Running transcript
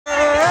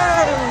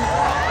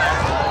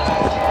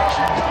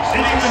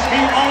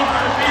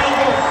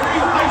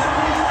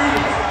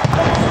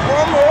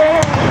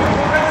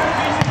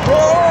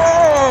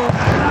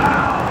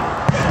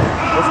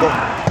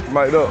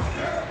Mic'd up.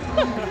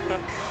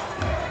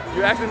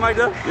 You actually mic'd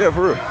up? Yeah,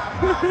 for real.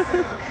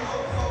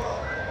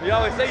 You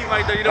always say you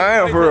mic'd up. You don't I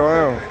am, for real, I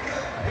am.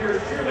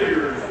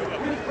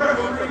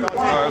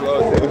 All right,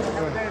 Lord,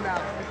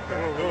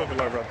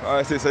 all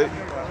right, 6'8".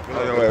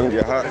 I'm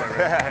get hot. All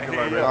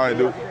right,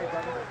 dude.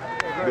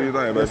 Do your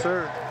thing, baby. Yes,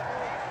 sir.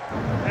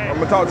 I'm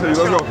gonna talk to you.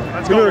 Let's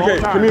go.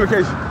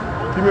 Communication.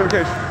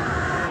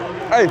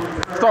 Hey,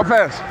 start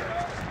fast.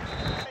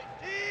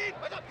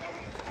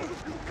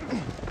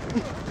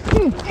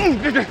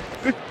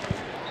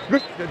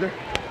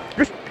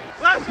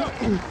 Let's go.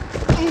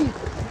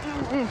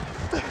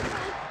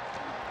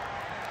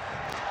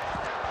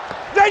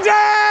 JJ!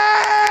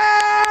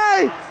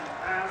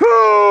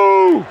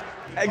 Woo!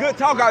 Hey, good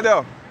talk out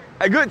there.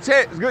 Hey, good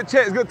checks,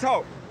 good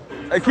talk.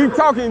 Hey, keep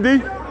talking,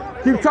 D.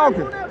 Keep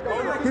talking.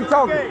 Keep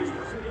talking.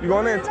 You go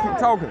in there and keep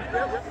talking.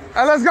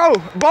 Hey, let's go.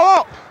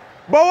 Bow up.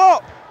 Bow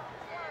up.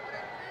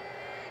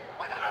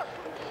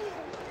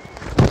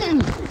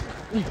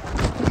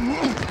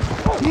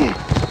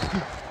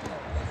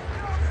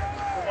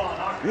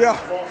 Yeah,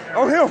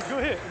 I'm him.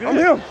 I'm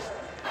him.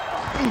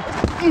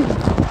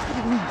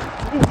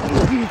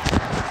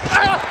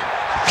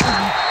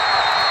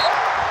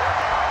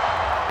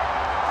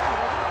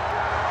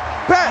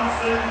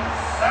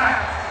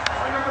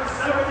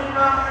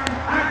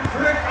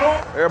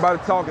 Everybody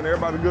talking,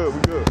 everybody good, we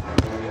good.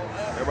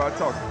 Everybody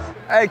talking.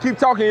 Hey, keep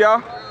talking,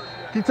 y'all.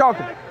 Keep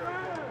talking.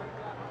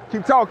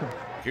 Keep talking.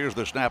 Here's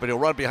the snap, and he'll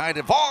run behind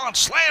it. Vaughn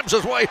slams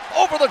his way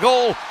over the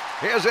goal.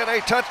 Is it a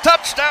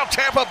touchdown,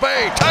 Tampa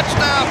Bay?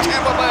 Touchdown,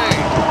 Tampa Bay.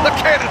 The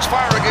Cannons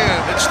fire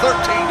again. It's 13-3.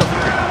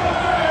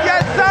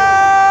 Yes, sir!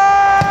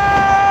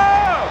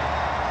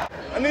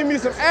 I need me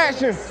some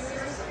action.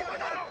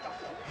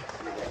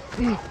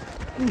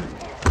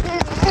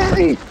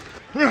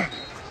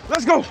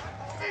 Let's go.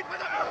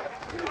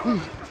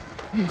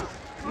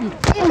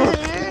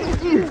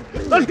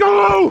 Let's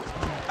go!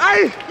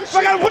 Hey,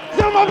 I gotta put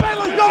this on my back,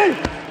 let's go!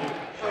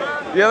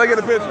 Yeah, let's get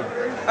a picture.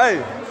 Hey.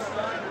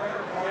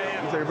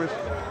 You take a picture?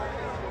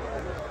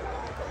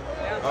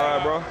 All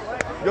right, bro.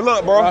 Good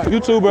luck, bro. You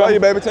too, bro. Love you,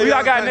 baby. Who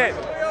y'all got next?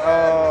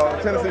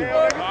 Tennessee.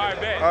 All right,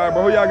 bet. All right,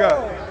 bro. Who y'all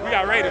got? We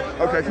got Raiders.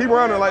 Okay, keep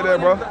running like that,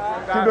 bro.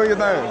 Keep doing your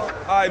thing.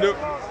 All right, dude.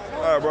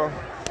 All right, bro.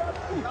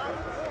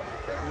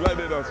 You like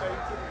that, though?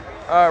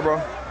 All right,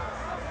 bro.